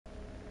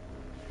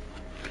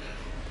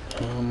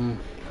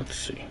Let's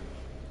see.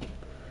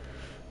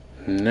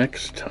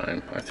 Next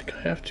time, I think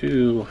I have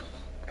to...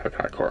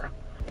 Hakakora.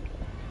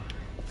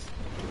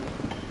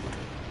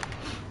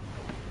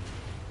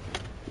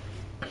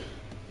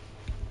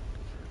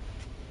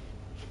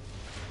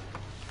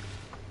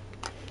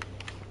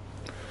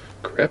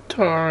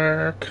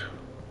 Cryptarch.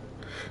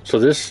 So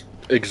this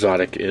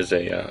exotic is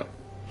a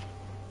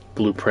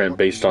blueprint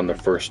based on the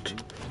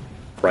first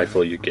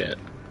rifle you get.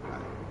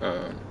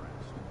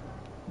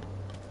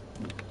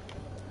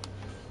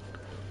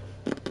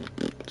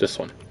 This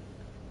one.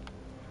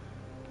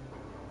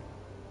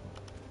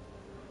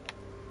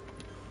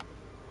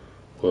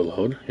 Will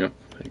load? Yep,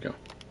 there you go.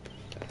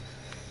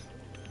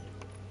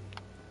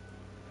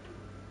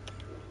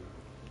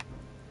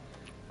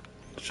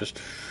 It's just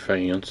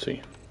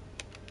fancy.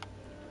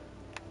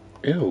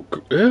 Ew,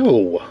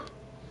 ew!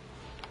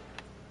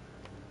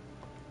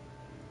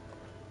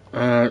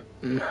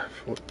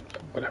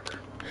 Whatever.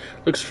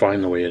 Looks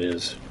fine the way it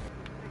is.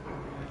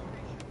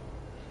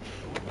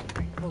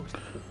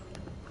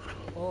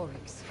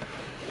 Oryx.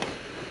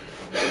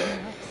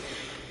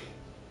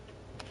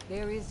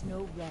 There is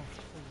no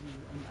rest for you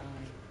and I.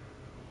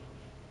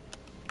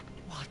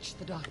 Watch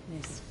the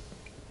darkness.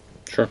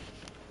 Sure.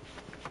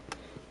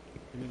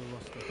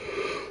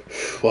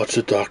 Watch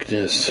the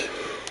darkness.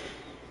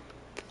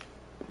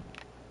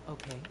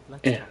 Okay,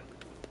 let's Yeah.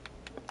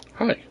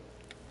 Hi.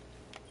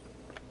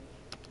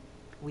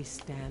 We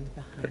stand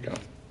behind There you go.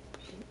 him.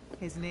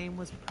 His name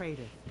was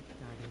Praetor,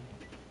 Guardian,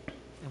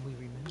 and we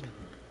remember him,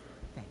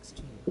 thanks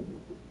to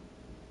you.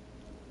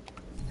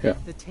 Yeah.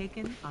 The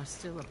Taken are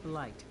still a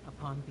blight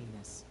upon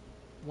Venus,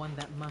 one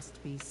that must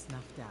be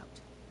snuffed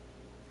out.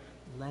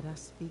 Let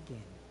us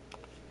begin.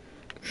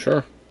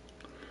 Sure.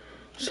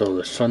 So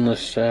the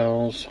sunless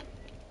cells.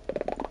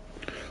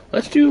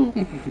 Let's do...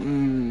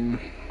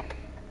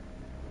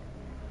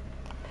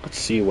 let's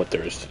see what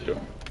there is to do.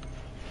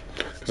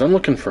 Because I'm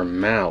looking for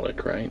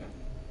Malik, right?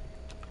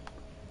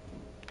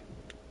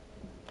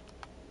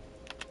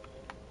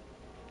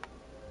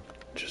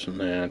 Which isn't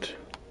that.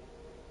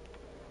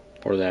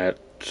 Or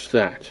that's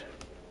that.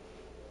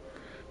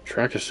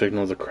 Track a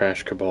signal of the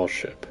crashed Cabal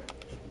ship.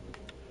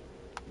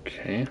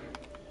 Okay.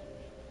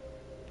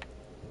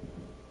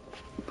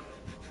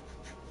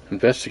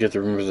 Investigate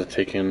the rumors of the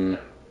Taken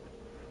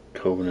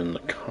Coven in the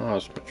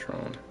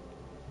Cosmotron.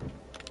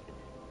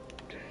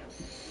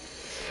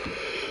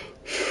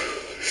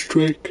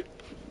 Strike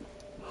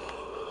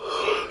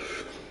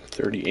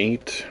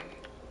 38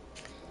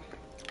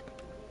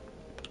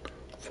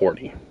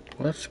 40.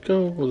 Let's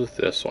go with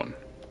this one.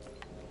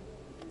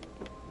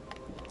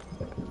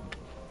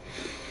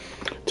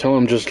 Tell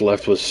I'm just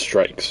left with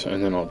strikes,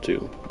 and then I'll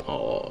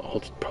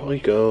probably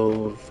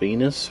go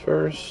Venus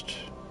first,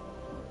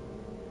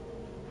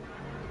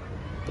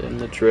 then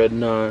the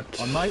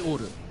Dreadnought. On my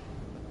order,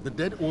 the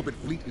Dead Orbit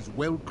fleet is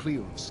well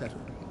clear of Saturn.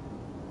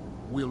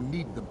 We'll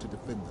need them to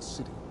defend the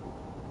city,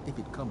 if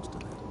it comes to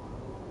that.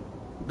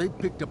 They've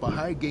picked up a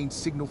high-gain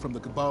signal from the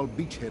Cabal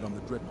beachhead on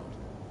the Dreadnought.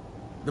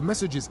 The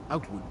message is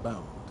outward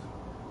bound.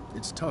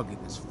 Its target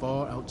is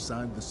far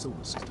outside the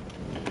solar system.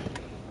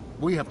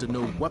 We have to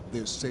know what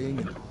they're saying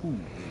and who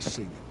they're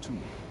saying it to.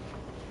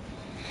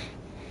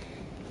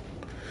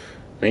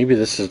 Maybe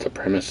this is the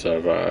premise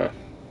of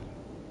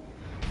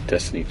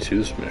Destiny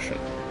 2's mission.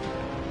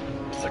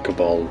 The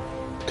Cabal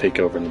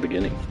takeover in the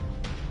beginning.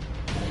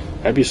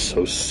 That'd be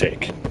so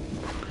sick.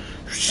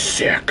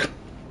 Sick.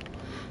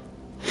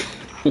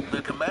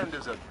 The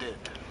commanders are dead.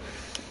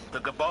 The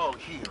Cabal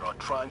here are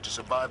trying to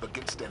survive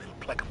against an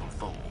implacable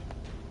foe.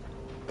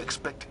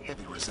 Expect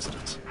heavy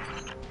resistance.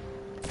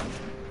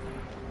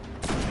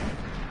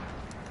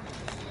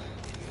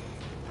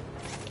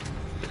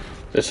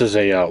 This is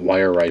a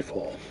wire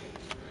rifle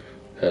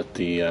that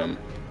the,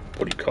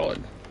 what do you call it?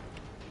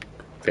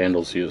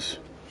 Vandals use.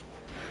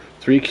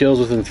 3 kills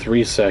within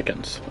 3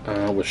 seconds.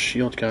 With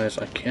shield guys,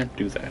 I can't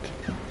do that.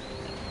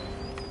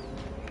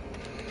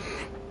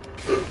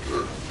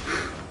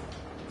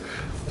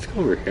 Let's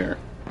go over here.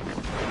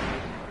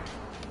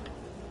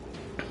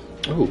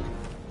 Oh.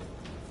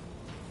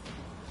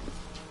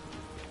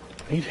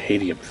 I need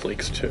hadium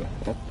flakes too.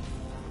 Oh.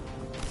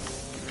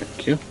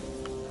 Thank you.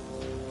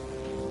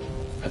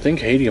 I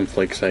think hadium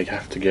flakes I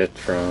have to get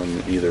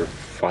from either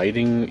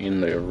fighting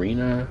in the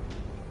arena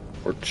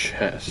or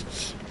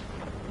chests.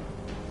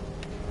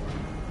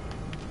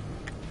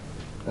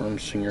 Worm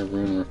Singer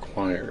rune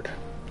required.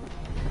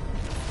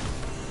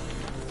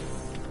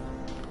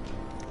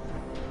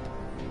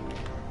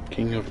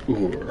 King of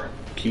Ur.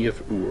 Key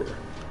of Ur.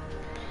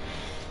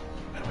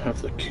 I don't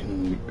have the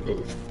King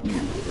of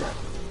Ur.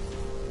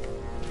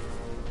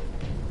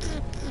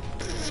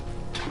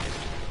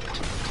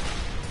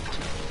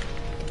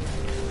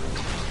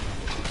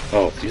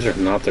 Oh, these are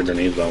not the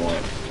grenades I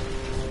want.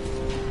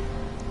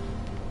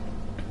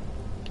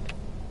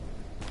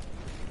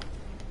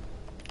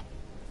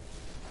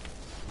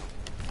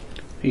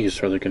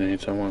 These are the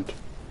grenades I want.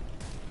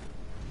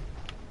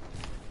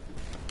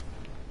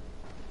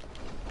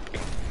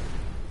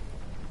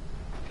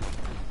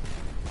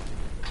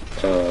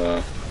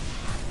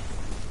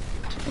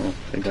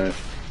 Hey guys.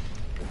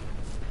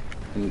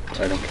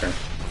 I don't care.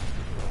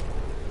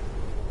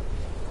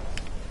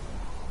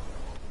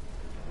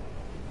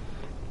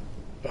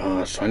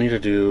 So I need to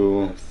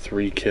do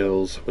 3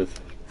 kills with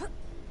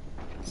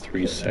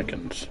 3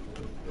 seconds.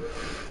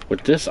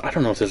 With this, I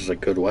don't know if this is a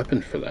good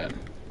weapon for that.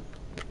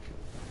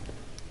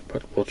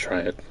 But we'll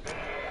try it.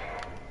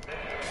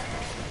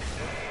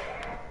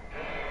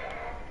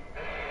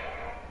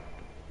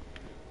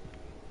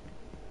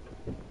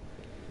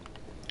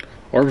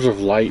 Orbs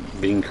of light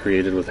being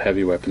created with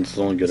heavy weapons is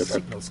only good if I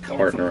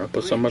partner up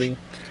with somebody.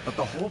 But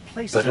the whole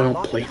place But is I on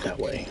don't play it lockdown. that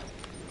way.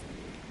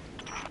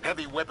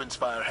 Heavy weapons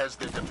fire has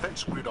their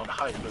defense grid on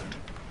high alert.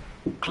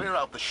 Clear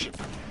out the ship.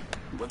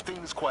 When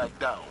things quiet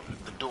down,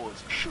 the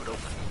doors should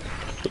open.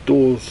 The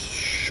doors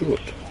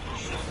should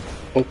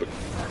open.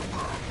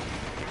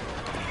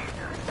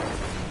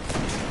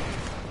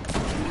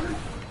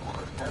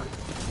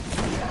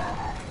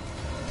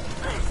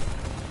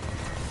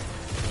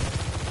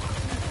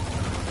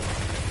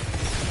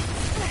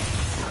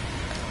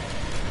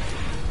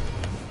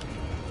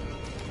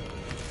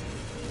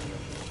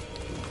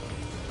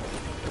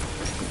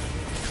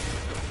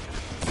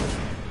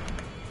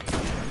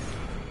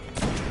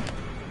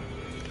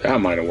 That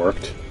might have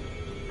worked.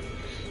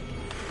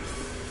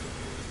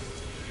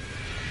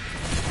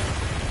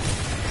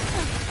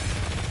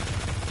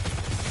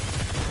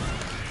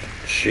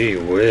 Gee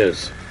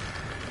whiz.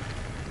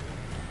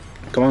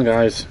 Come on,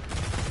 guys.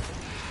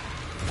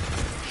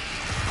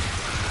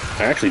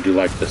 I actually do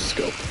like this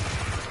scope.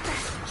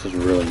 This is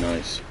really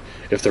nice.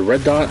 If the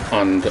red dot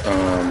on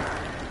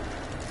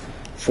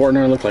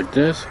Fortnite looked like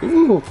this,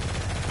 ooh,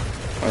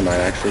 I might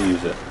actually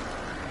use it.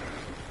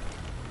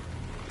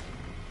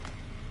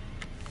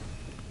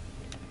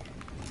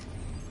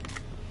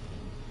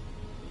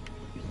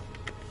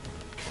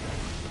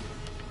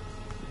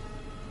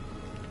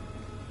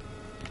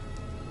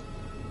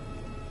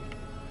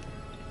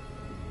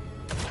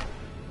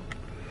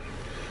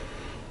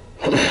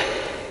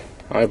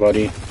 Hi,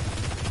 buddy.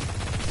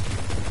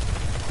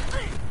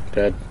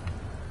 Dead.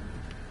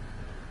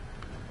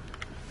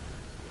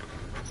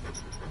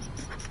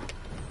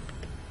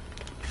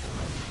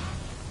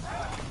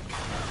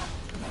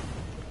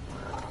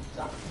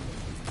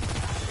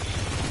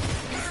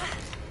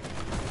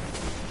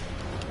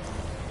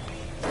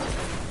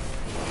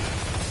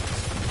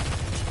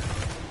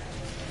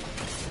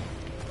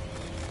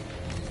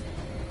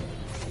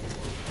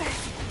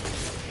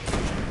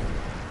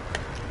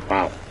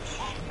 Wow.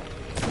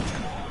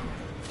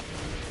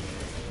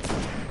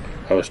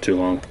 That was too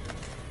long.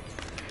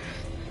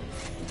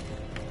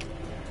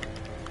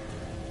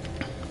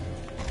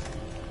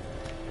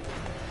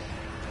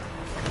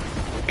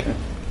 Okay.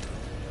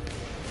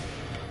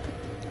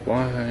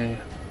 Why?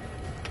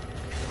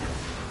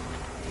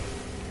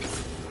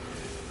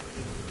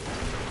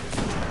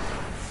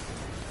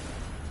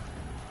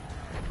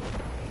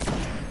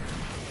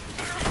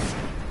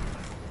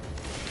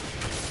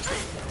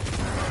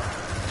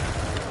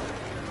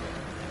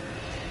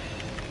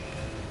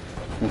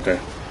 Okay.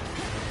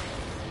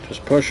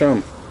 Just push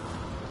them.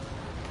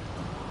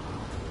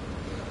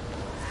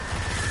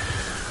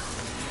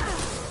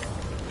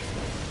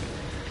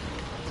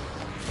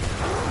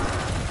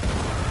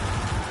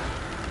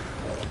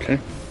 Okay.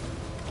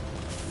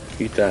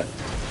 Eat that.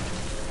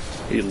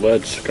 Eat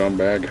lead,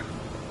 scumbag.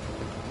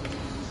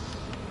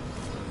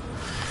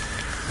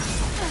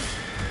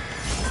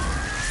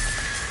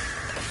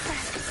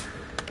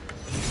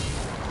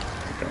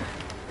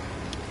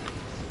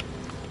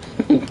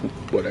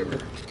 Whatever.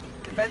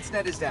 Defense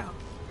net is down.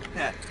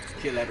 Heh,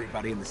 kill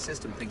everybody in the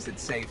system thinks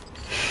it's safe.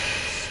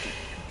 Stupid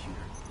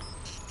computer.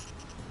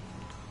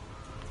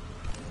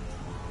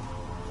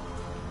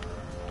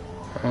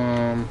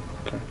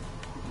 Okay.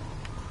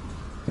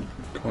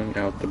 Going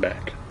out the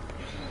back.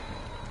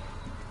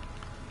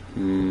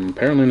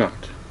 Apparently not.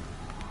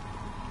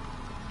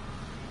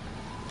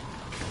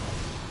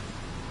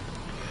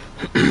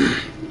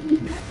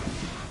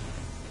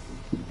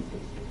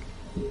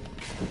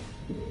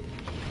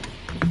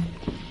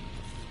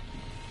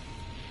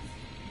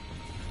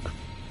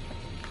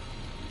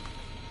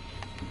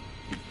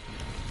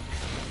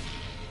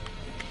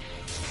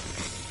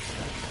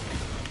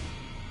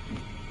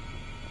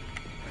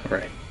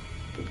 Right.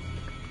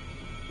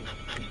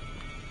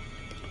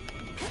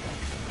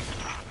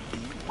 Be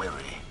wary.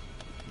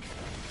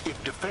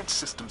 If defense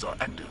systems are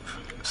active,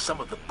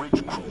 some of the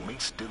bridge crew may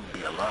still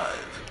be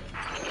alive.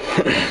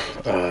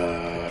 The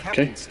Okay.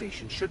 captain's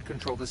station should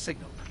control the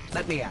signal.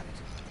 Let me at it.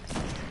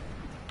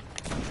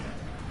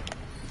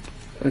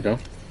 There we go.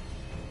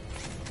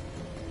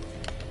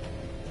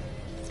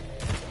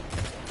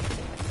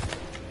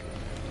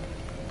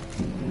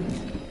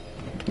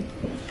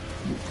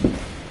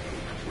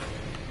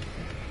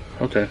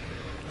 Okay.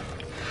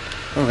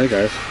 Oh, hey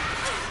guys.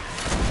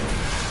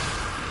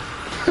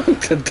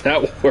 Did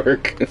that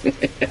work?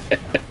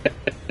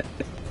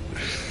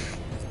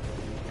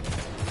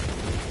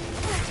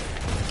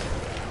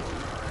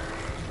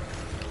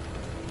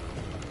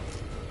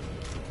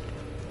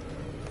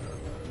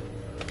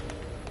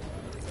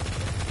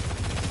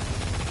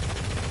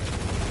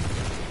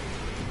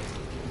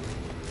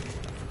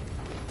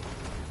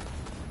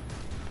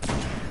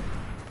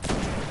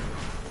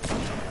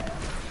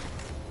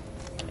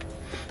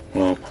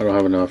 I don't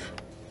have enough.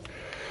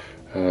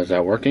 Is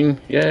that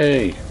working?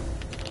 Yay!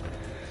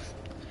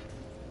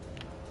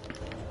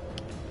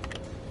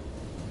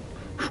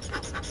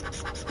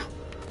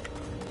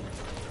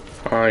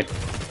 Hi.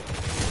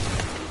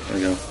 There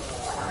we go.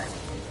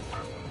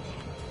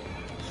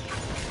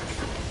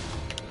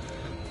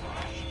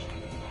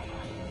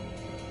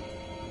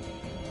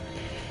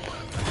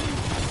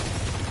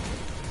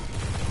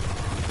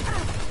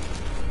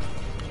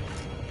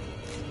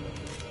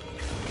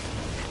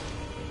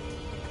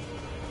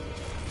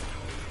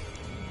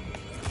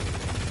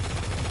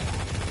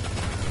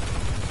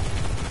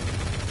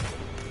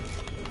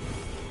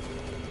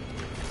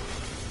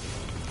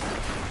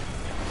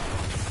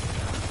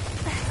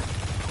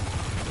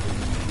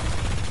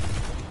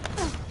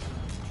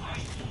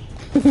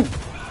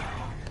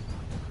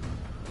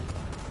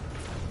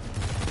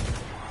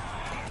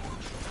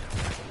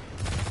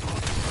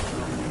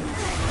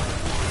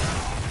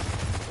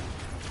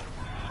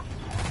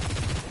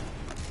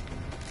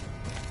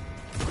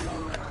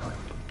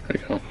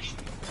 There you go.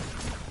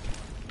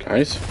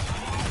 Guys.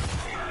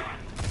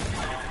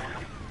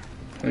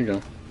 There you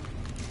go.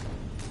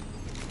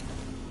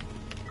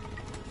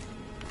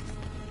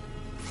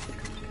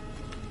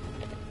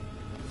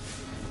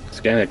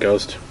 Scan it,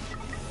 Ghost.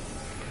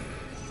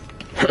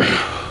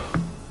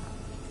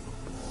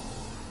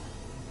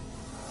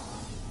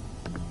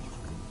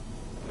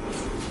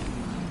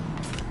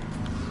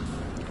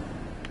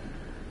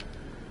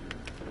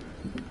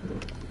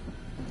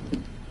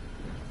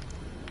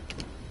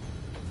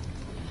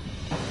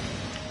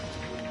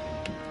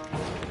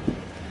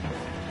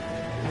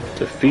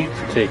 Defeat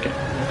for taken.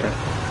 Okay.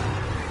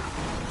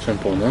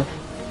 Simple enough.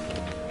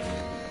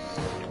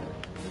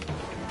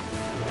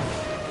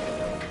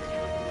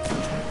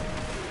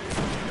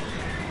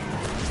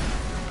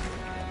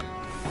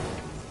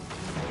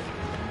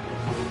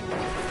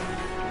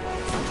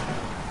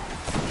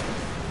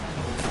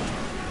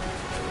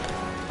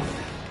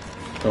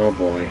 Oh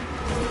boy.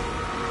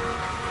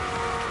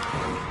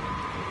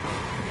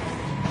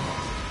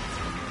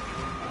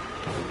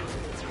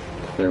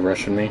 They're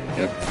rushing me?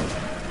 Yep.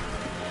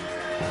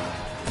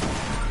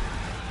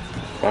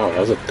 Wow,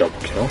 that was a double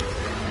kill.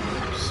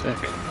 Sick.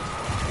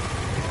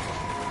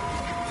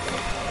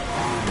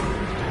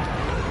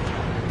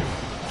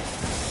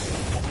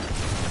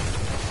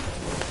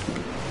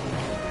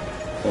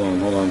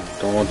 Hold on.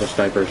 Don't want the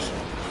snipers.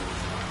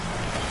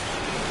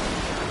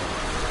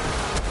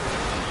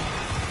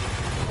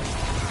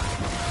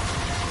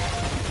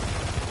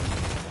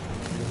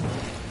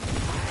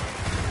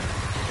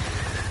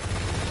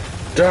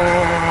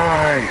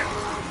 Die!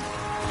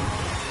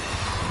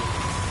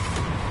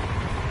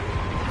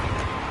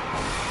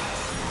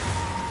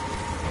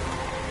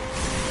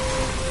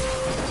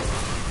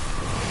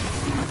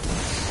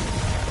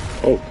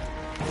 Oh.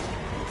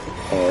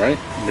 Alright,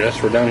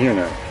 guess we're down here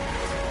now.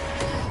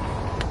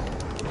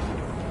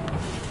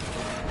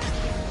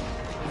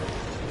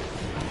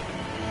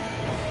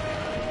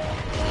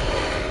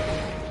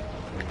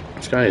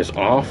 This guy is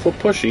awful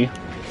pushy.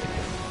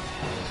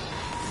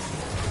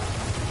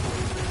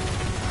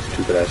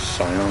 Stupid ass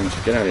scions.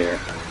 Get out of here.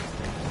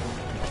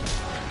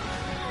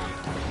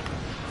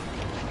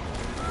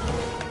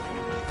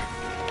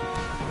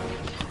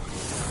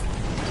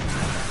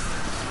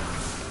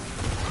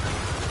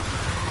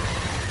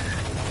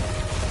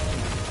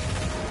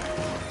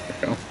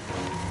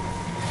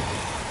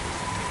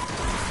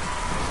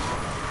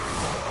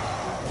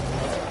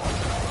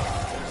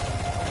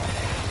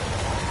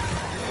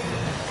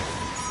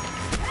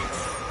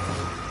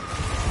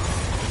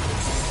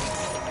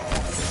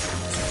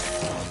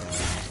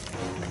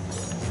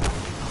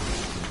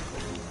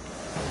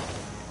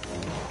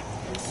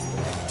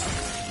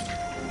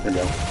 There we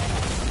go.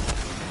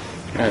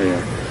 Out of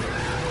here.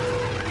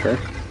 Sure.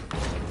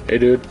 Hey,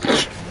 dude.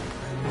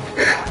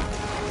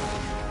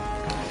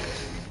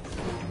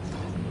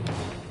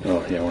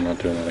 Oh, yeah, we're not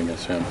doing that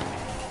against him.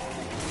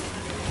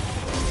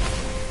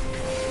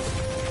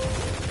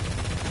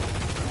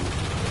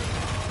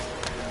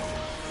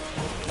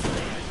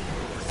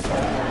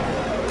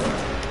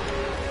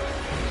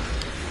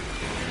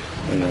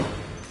 I know.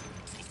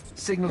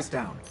 Signal's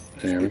down.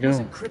 There we It was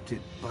go. encrypted,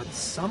 but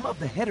some of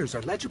the headers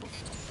are legible.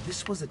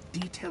 This was a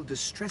detailed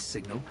distress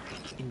signal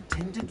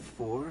intended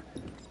for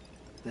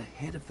the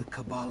head of the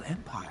Cabal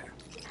Empire.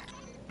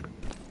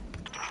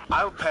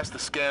 I'll pass the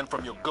scan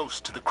from your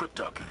ghost to the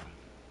cryptarchy.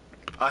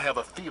 I have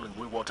a feeling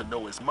we want to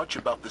know as much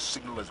about this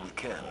signal as we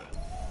can.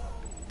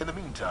 In the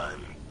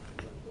meantime,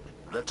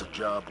 that's a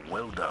job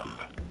well done.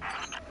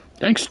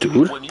 Thanks,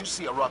 dude. When you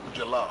see Arak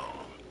Jalal,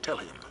 tell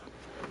him.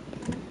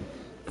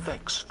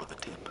 Thanks for the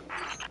tip.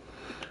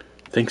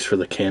 Thanks for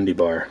the candy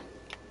bar.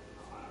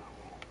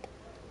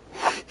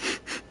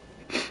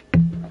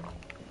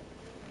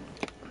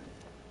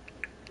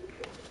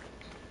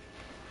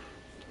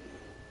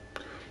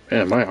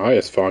 Man, my eye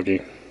is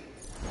foggy.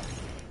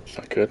 It's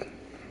not good.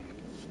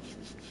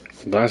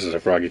 The glasses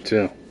are froggy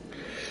too.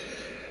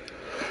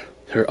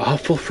 They're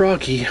awful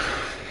froggy.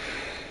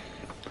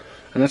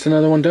 And that's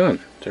another one done.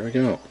 There we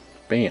go.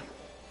 Bam.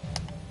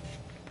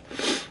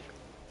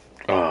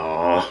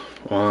 Ah,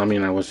 well, I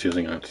mean, I was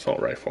using an assault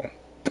rifle,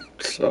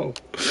 so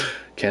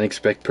can't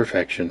expect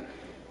perfection.